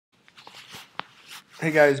Hey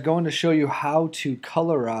guys, going to show you how to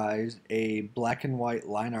colorize a black and white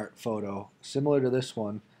line art photo similar to this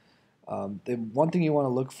one. The one thing you want to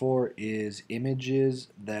look for is images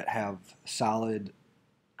that have solid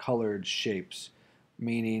colored shapes,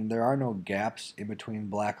 meaning there are no gaps in between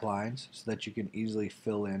black lines so that you can easily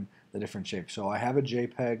fill in the different shapes. So I have a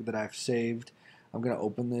JPEG that I've saved. I'm going to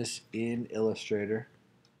open this in Illustrator.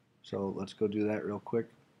 So let's go do that real quick.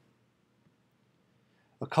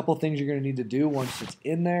 A couple things you're going to need to do once it's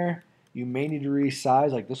in there. You may need to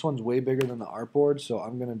resize. Like this one's way bigger than the artboard, so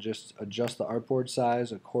I'm going to just adjust the artboard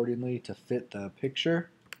size accordingly to fit the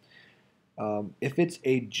picture. If it's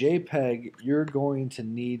a JPEG, you're going to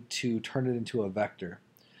need to turn it into a vector.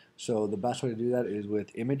 So the best way to do that is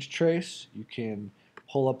with image trace. You can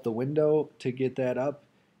pull up the window to get that up,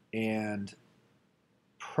 and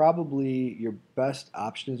probably your best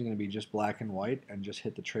option is going to be just black and white and just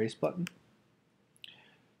hit the trace button.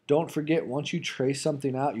 Don't forget, once you trace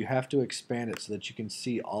something out, you have to expand it so that you can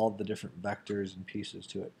see all the different vectors and pieces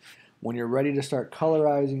to it. When you're ready to start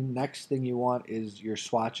colorizing, next thing you want is your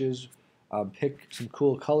swatches. Pick some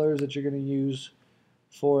cool colors that you're going to use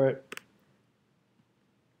for it.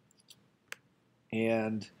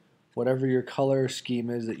 And whatever your color scheme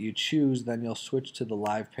is that you choose, then you'll switch to the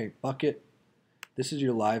livePaint bucket. This is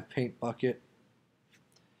your livePaint bucket.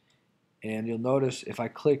 And you'll notice if I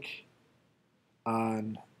click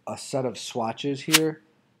on a set of swatches here,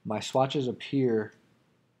 my swatches appear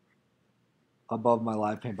above my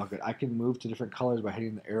livePaint bucket. I can move to different colors by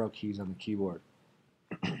hitting the arrow keys on the keyboard.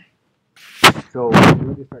 So when you're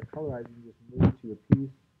ready to start colorizing, you just move to a piece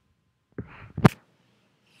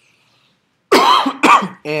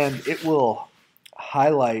and it will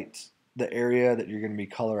highlight the area that you're going to be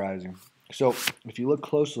colorizing. So if you look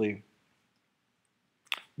closely,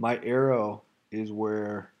 my arrow is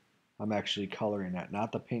where I'm actually coloring at,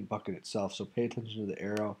 not the paint bucket itself. So pay attention to the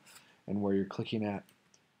arrow and where you're clicking at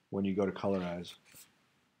when you go to colorize.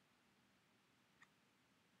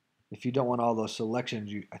 If you don't want all those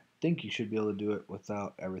selections, I think you should be able to do it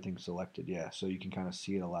without everything selected. Yeah, so you can kind of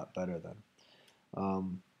see it a lot better then.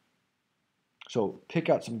 So pick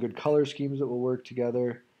out some good color schemes that will work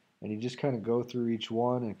together, and you just kind of go through each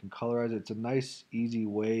one and can colorize it. It's a nice, easy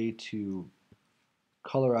way to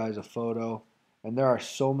colorize a photo, and there are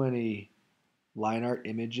so many line art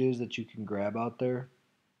images that you can grab out there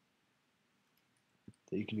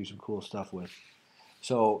that you can do some cool stuff with.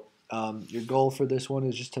 So your goal for this one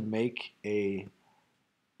is just to make a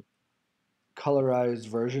colorized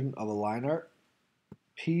version of a line art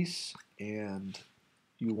piece, and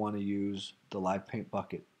you want to use the livePaint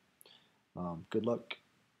bucket. Good luck.